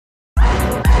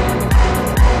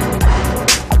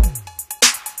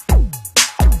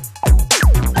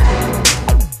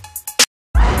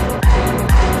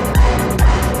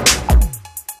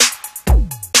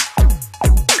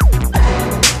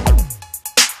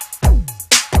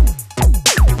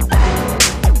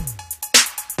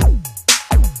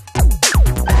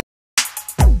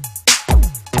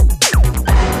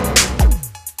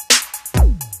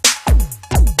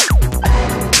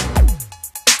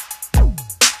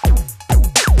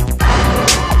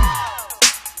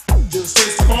Just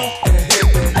taste the funk and hit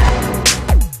me.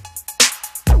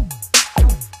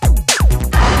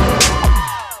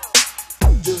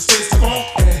 Just taste the funk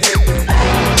and hit me.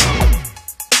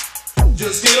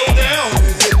 Just get on down and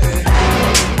hit me.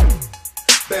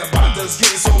 That body's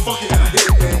getting so funky now,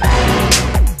 hit me.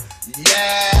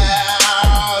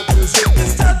 Yeah, just hit me.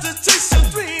 It's time to chase your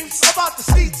dreams about the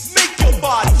seats. Make your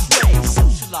body sway,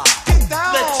 socialize. Get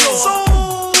down, let your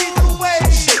soul lead the way.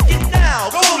 Shake it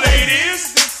now, go ladies.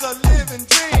 It's a living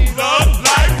dream. Love,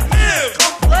 life, live.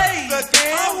 Come play the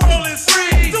game. Our world is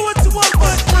free. Do what you want,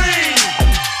 but free.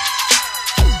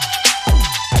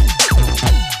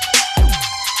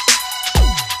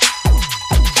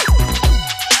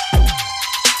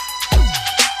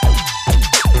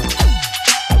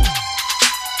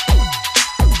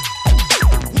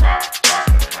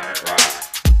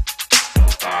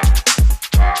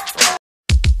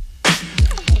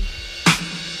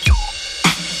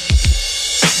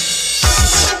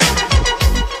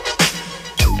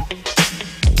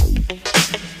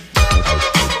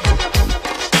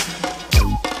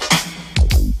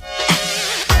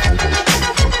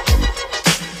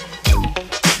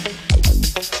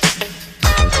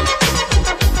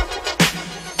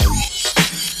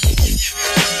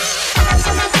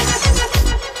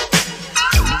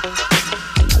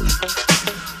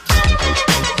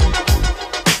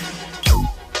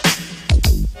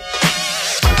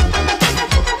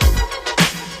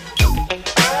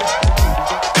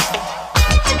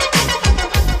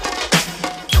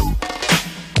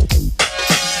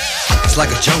 It's like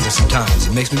a jungle sometimes,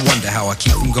 it makes me wonder how I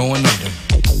keep from going under.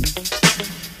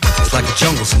 It's like a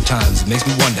jungle sometimes, it makes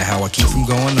me wonder how I keep from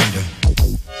going under.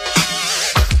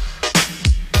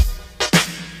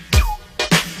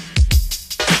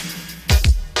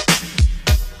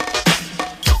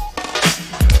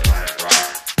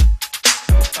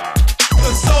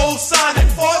 The soul sonic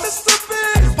force, Mr.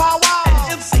 Big Power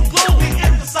and MC Glow, we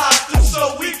emphasize this,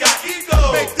 so we got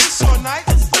ego. Make this your night,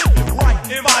 let's live it right.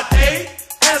 In my day,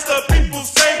 as the people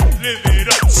say, live it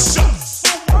up, shucks. So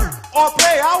work or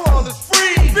play, our world is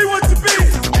free. Be what you be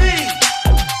to me.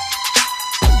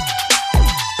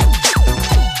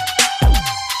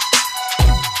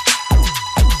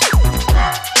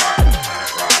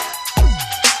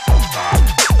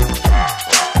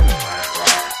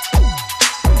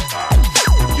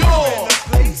 You're in a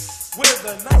place where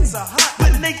the nights are hot,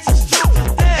 with nature's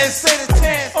children dance and say the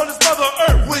chant on this mother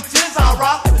earth, which is our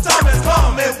rock. The time has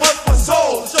come and what for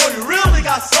soul, show you really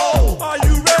got soul. Are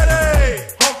you ready?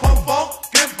 Hump, hump, bump,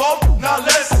 get bump, now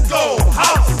let's go.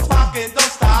 House rockin',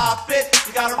 don't stop it.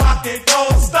 You gotta rock it,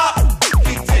 don't stop.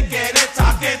 Keep ticking and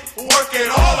talking, working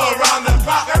all around the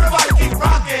clock. Everybody keep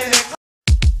rocking it.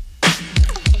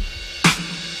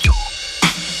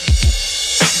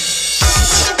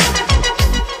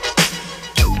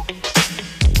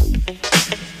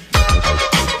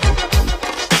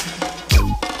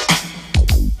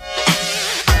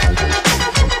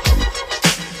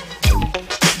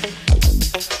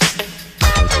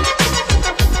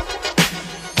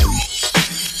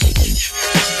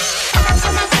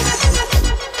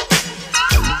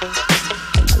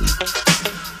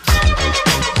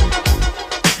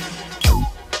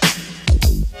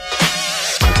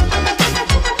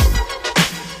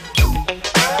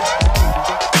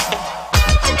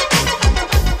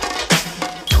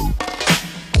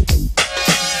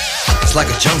 It's like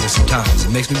a jungle sometimes,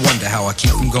 it makes me wonder how I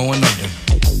keep from going under.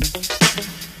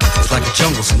 It's like a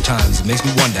jungle sometimes, it makes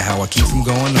me wonder how I keep from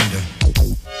going under.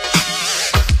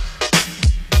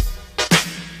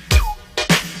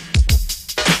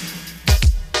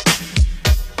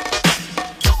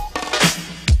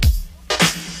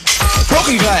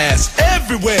 Broken glass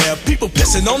everywhere, people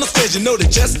pissing on the stage, you know they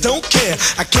just don't care.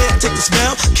 I can't take the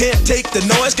smell, can't take the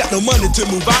noise, got no money to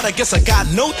move out, I guess I got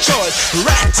no choice.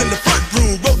 Rats in the front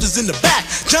room, roaches in the back,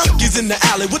 junkies in the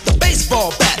alley with the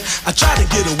baseball bat. I tried to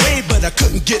get away, but I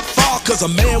couldn't get far, cause a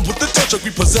man with a tow truck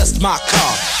repossessed my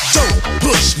car. Don't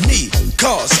push me,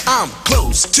 cause I'm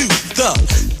close to the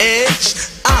edge.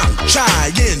 I'm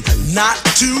trying not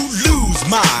to lose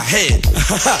my head.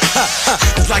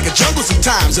 It's like a jungle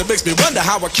sometimes, it makes me wonder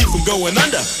how I keep from going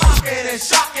under. Rockin' and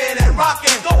shockin' and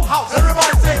rockin', go house.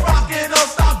 Everybody say rockin', don't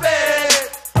stop it.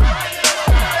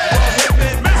 Hip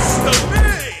it, Mr.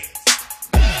 Big.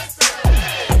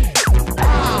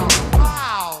 Wow,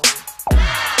 wow.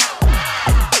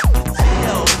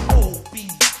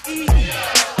 L-O-B-E.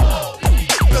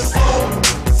 The soul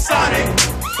sonic.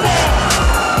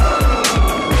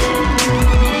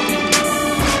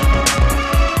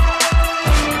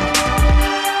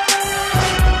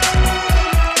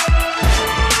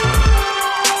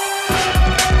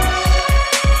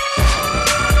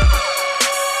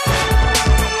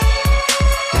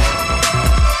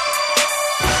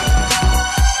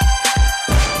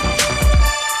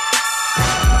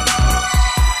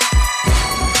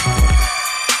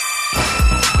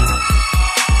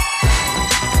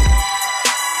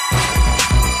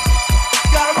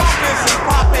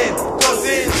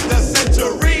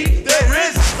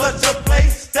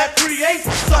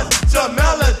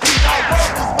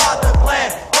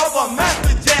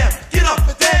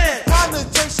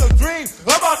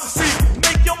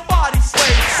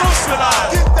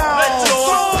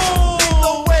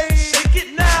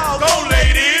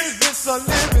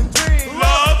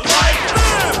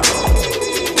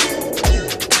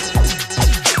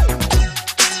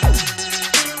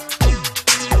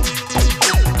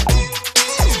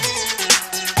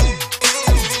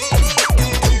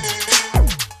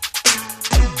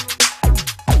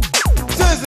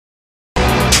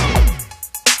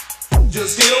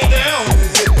 Just get on down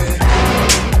and hit me.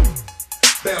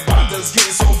 Bambanda's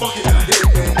getting so funky now, hit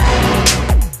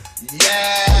me.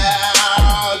 Yeah.